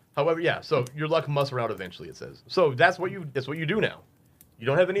 However, yeah. So your luck must run out eventually. It says. So that's what you do now. You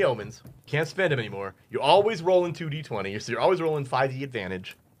don't have any omens. Can't spend them anymore. You always roll in 2d20. So you're always rolling 5e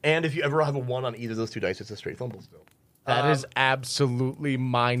advantage. And if you ever have a 1 on either of those 2 dice, it's a straight fumble still. That is absolutely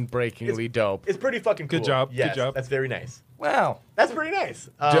mind-breakingly dope. It's pretty fucking cool. Good job, good Yes, job. That's very nice. Wow. That's pretty nice.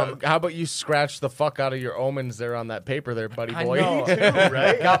 How about you scratch the fuck out of your omens there on that paper there, buddy I boy? know. too,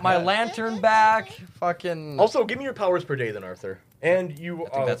 right? Got my lantern back. Fucking. Also, give me your powers per day then, Arthur. And you. I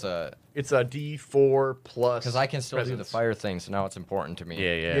think that's a. It's a D4 plus. Because I can still do the presence. fire thing, so now it's important to me.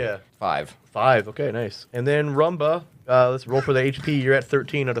 Yeah. 5. 5. Okay, nice. And then Rumba. Let's roll for the HP. You're at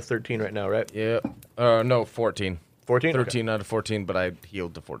 13 out of 13 right now, right? Yeah. No, 14. 14? 13 out of 14, but I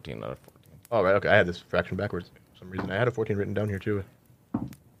healed to 14 out of 14. All right, okay. I had this fraction backwards for some reason. I had a 14 written down here, too.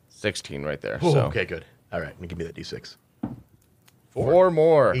 16 right there. Oh, So okay, good. All right, give me that D6. 4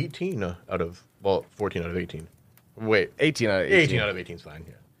 more. 18 out of, well, 14 out of 18. Wait, 18 out of 18. 18 out of 18 is fine,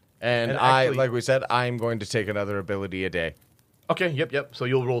 yeah. And And I, actually- like we said, I'm going to take another ability a day. Okay, yep. So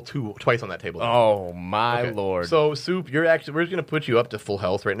you'll roll twice on that table. Oh, my Okay. lord. So, Soup, we're just going to put you up to full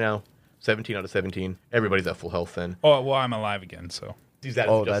health right now. 17 out of 17. Everybody's at full health then. Oh, well, I'm alive again, so. Use that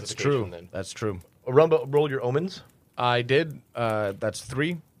as oh, a that's justification true. Then. That's true. Rumba, roll your omens. I did. That's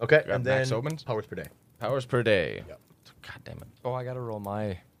 3. Okay, Grab and then max omens. powers per day. Powers per day. Yep. God damn it. Oh, I gotta roll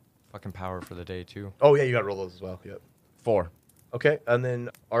my fucking power for the day, too. Oh, yeah, you got to roll those as well. Yep. 4. Okay, and then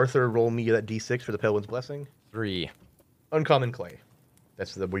Arthur, roll me that D6 for the Pale One's Blessing. 3. Uncommon clay.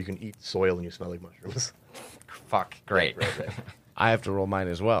 That's where you can eat soil and you smell like mushrooms. Fuck. Great. Right. I have to roll mine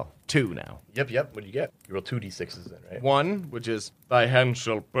as well. 2 now. Yep. What do you get? You roll 2 D6s then, right? 1, which is Thy hand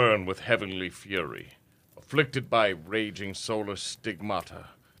shall burn with heavenly fury, afflicted by raging solar stigmata.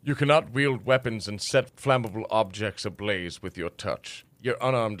 You cannot wield weapons and set flammable objects ablaze with your touch. Your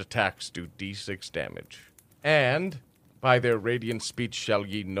unarmed attacks do d6 damage. And by their radiant speech shall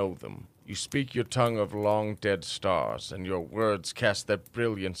ye know them. You speak your tongue of long dead stars, and your words cast their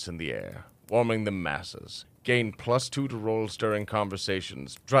brilliance in the air, warming the masses. Gain +2 to rolls during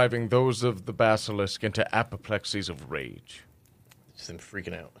conversations, driving those of the basilisk into apoplexies of rage. Just am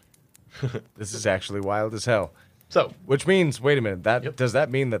freaking out. This is actually wild as hell. So, Which means, wait a minute, Yep. does that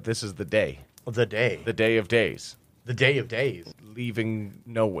mean that this is the day? the day. The day of days. The day of days. Leaving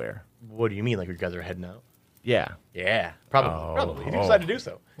nowhere. What do you mean? Like you guys are heading out? Yeah. Yeah. Probably. If you decide to do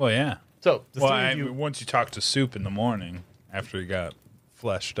so. Well, yeah. So, the Well, three of you... once you talk to Soup in the morning, after he got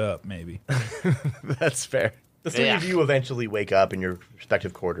fleshed up, maybe. That's fair. The three of you eventually wake up in your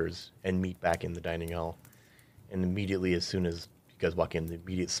respective quarters and meet back in the dining hall. And immediately, as soon as you guys walk in, the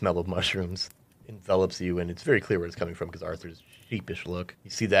immediate smell of mushrooms envelops you, and it's very clear where it's coming from because Arthur's sheepish look.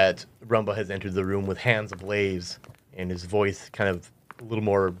 You see that Rumba has entered the room with hands ablaze, and his voice kind of a little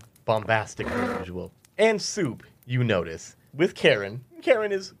more bombastic than usual. And Soup, you notice, with Karen.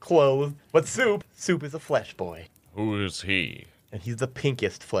 Karen is clothed, but Soup is a flesh boy. Who is he? And he's the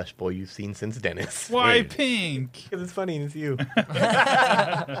pinkest flesh boy you've seen since Dennis. Why Wait. pink? Because it's funny and it's you.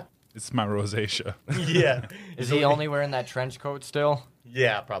 It's my rosacea. Yeah. Is he only wearing that trench coat still?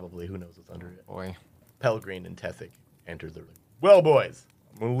 Yeah, probably. Who knows what's under it. Boy. Pelgrane and Tethic enter the room. Well, boys,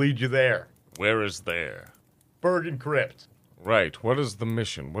 I'm going to lead you there. Where is there? Bergen Crypt. Right. What is the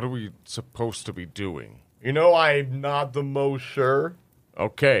mission? What are we supposed to be doing? You know, I'm not the most sure.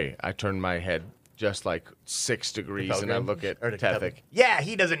 Okay, I turn my head just like 6 degrees and I look at Tethik. Yeah,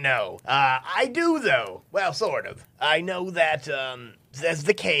 he doesn't know. I do, though. Well, sort of. I know that, there's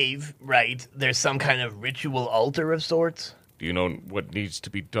the cave, right? There's some kind of ritual altar of sorts. Do you know what needs to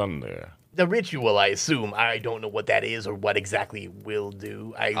be done there? The ritual, I assume. I don't know what that is or what exactly it will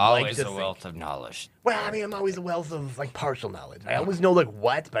do. I Always like to a think. wealth of knowledge. Well, I mean, I'm always a wealth of, like, partial knowledge. I always know, like,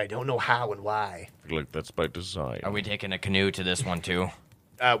 what, but I don't know how and why. I feel like that's by design. Are we taking a canoe to this one, too?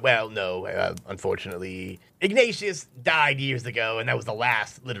 Well, no, unfortunately. Ignatius died years ago, and that was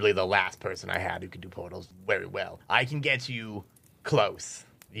literally the last person I had who could do portals very well. I can get you close.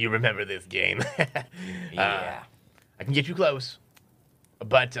 You remember this game. Yeah. I can get you close,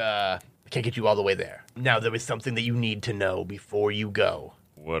 but I can't get you all the way there. Now, there is something that you need to know before you go.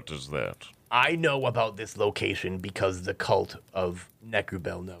 What is that? I know about this location because the cult of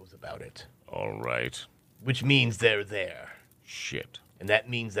Necrubel knows about it, All right. which means they're there. Shit. And that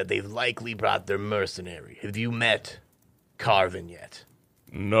means that they've likely brought their mercenary. Have you met Carvin yet?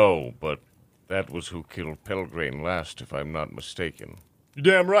 No, but that was who killed Pelgrane last, if I'm not mistaken. You're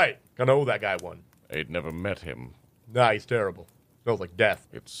damn right. I know who that guy won. I'd never met him. Nah, he's terrible. Smells like death.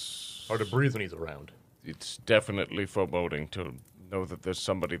 It's Hard to breathe when he's around. it's definitely foreboding to know that there's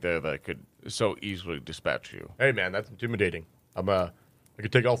somebody there that could so easily dispatch you. Hey, man, that's intimidating. I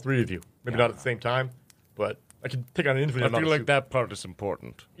could take all three of you. Maybe not at the same time, but I could take on an infinite I amount feel of like that part is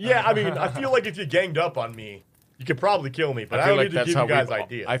important. Yeah, I mean, I feel like if you ganged up on me, you could probably kill me, but I feel don't like need to that's give you how guys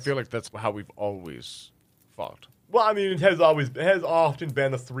ideas. I feel like that's how we've always fought. Well, I mean, it has often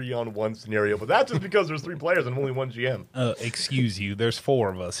been a 3-on-1 scenario, but that's just because there's 3 players and only 1 GM. Excuse you, there's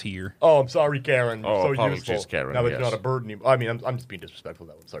 4 of us here. Oh, I'm sorry, Karen. Oh, so apologies, useful. Karen, Now that yes. you're not a burden anymore. I mean, I'm just being disrespectful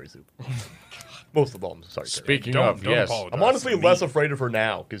to that one. Sorry, Soup. Most of all, I'm sorry, Karen. Speaking Don't of, yes. apologize. I'm honestly to me. less afraid of her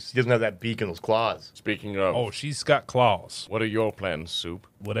now because she doesn't have that beak and those claws. Speaking of, Oh, she's got claws. what are your plans, Soup?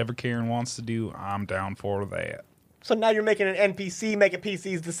 Whatever Karen wants to do, I'm down for that. So now you're making an NPC make a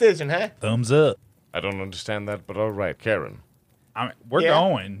PC's decision, huh? Thumbs up. I don't understand that, but all right, Karen. We're Yeah.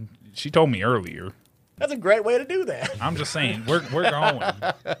 going. She told me earlier. That's a great way to do that. I'm just saying, we're going.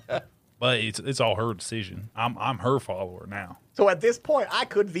 But it's all her decision. I'm her follower now. So at this point, I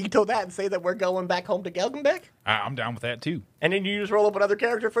could veto that and say that we're going back home to Gelgenbeck? I'm down with that too. And then you just roll up another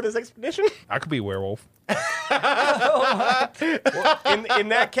character for this expedition? I could be a werewolf. In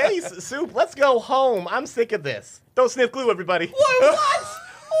that case, Soup, let's go home. I'm sick of this. Don't sniff glue, everybody. What?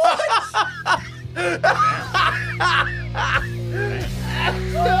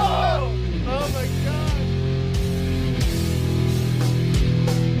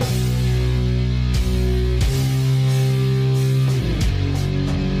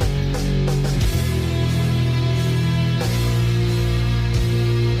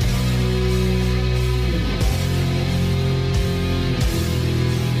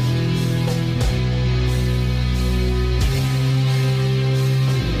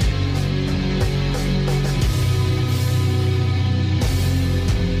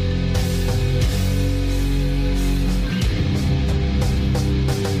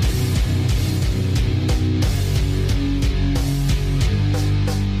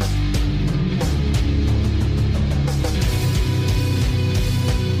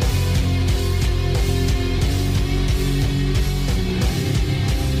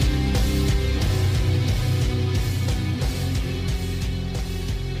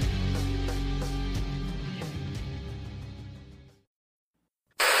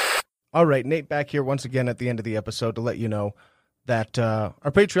 All right, Nate back here once again at the end of the episode to let you know that our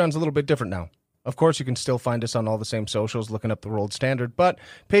Patreon's a little bit different now. Of course, you can still find us on all the same socials looking up the World Standard, but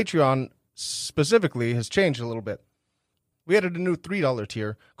Patreon specifically has changed a little bit. We added a new $3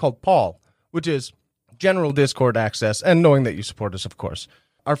 tier called Paul, which is general Discord access and knowing that you support us, of course.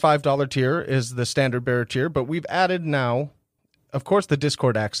 Our $5 tier is the standard bearer tier, but we've added now, of course, the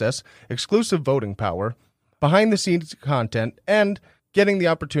Discord access, exclusive voting power, behind-the-scenes content, and getting the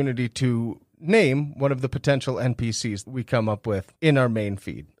opportunity to name one of the potential NPCs we come up with in our main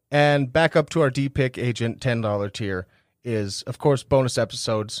feed. And back up to our D-Pick Agent $10 tier is, of course, bonus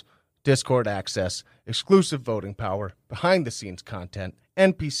episodes, Discord access, exclusive voting power, behind-the-scenes content,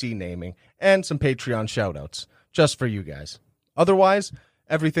 NPC naming, and some Patreon shoutouts, just for you guys. Otherwise,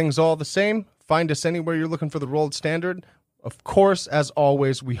 everything's all the same. Find us anywhere you're looking for the World Standard. Of course, as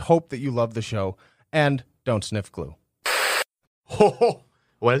always, we hope that you love the show, and don't sniff glue.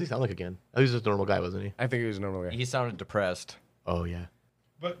 What does he sound like again? He was just a normal guy, wasn't he? I think he was normally. He sounded depressed. Oh, yeah.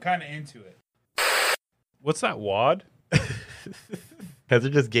 But kind of into it. What's that wad? Heather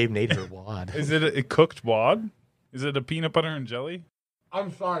just gave Nate her wad. Is it a cooked wad? Is it a peanut butter and jelly?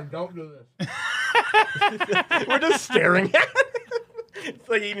 I'm sorry, don't do this. We're just staring at it. It's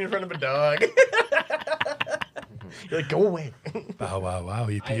like eating in front of a dog. You're like, go away. Wow, wow, wow.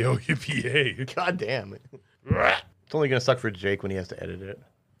 Yippee-o, yippee-yay. God damn it. It's only going to suck for Jake when he has to edit it.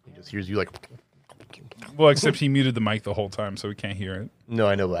 He just hears you like... Well, except he muted the mic the whole time, so we can't hear it. No,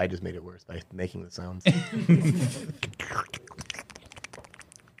 I know, but I just made it worse by making the sounds.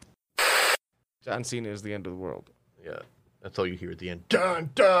 John Cena is the end of the world. Yeah, that's all you hear at the end.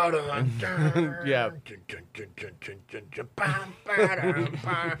 Dun, dun, dun, dun. Yeah.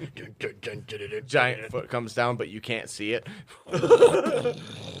 Giant foot comes down, but you can't see it.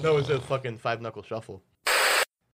 No, it's a fucking 5-knuckle shuffle.